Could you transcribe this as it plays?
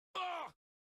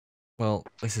Well,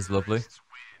 this is lovely.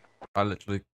 I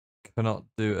literally cannot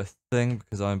do a thing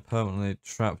because I'm permanently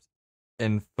trapped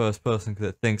in first person because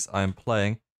it thinks I'm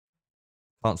playing.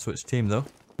 Can't switch team though.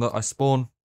 Look, I spawn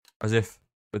as if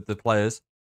with the players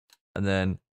and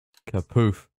then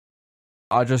kapoof.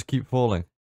 I just keep falling.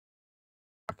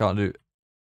 I can't do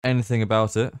anything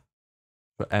about it.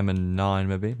 For M and 9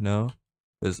 maybe? No.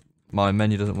 Because my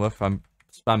menu doesn't work. If I'm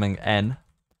spamming N,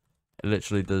 it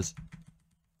literally does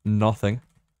nothing.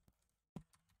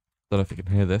 Don't know if you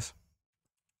can hear this.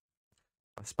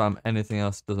 If I spam anything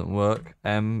else, it doesn't work.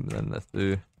 M, then let's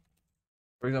do...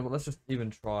 For example, let's just even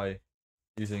try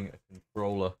using a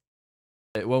controller.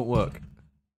 It won't work.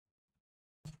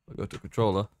 I'll go to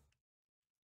controller.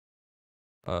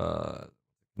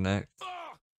 Connect.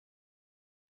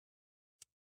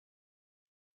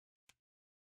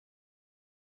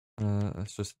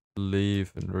 Let's just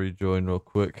leave and rejoin real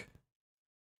quick.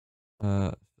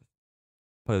 Play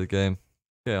the game.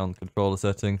 Okay, on controller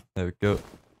setting. There we go. So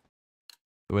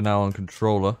we're now on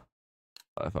controller.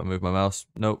 If I move my mouse,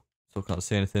 nope, still can't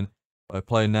see anything. If I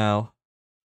play now,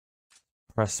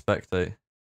 press spectate.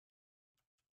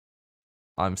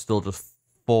 I'm still just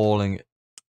falling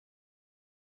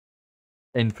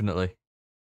infinitely.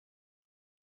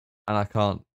 And I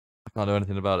can't do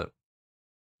anything about it.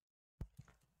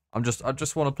 I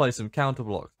just want to play some counter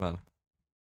blocks, man.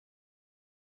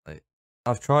 Like,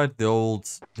 I've tried the old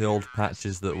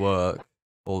patches that work,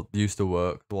 or used to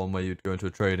work, the one where you'd go into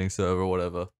a trading server or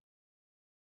whatever.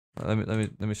 Let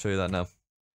me show you that now.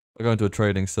 I go into a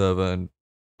trading server and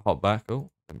hop back. Oh,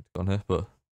 let me go on here, but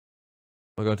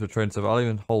if I go into a trading server, I'll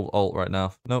even hold Alt right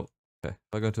now. Nope. Okay,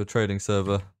 if I go into a trading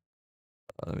server,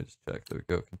 let me just check. There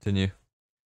we go. Continue.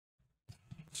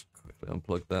 Just quickly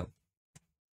unplug that.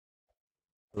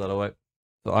 Put that away.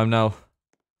 So I'm now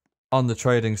on the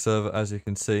trading server, as you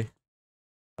can see.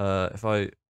 If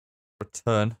I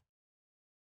return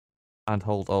and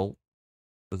hold Alt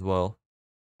as well,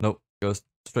 nope, goes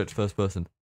straight to first person.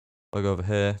 If I go over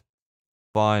here,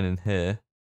 fine in here.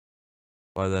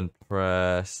 If I then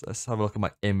press, let's have a look at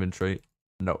my inventory.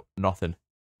 No, nothing.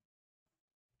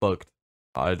 Bugged.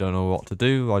 I don't know what to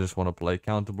do. I just want to play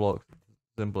counter blocks.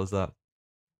 Simple as that.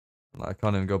 I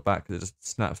can't even go back because it just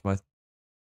snaps my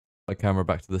camera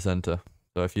back to the center.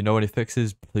 So if you know any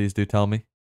fixes, please do tell me.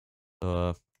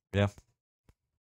 Yeah.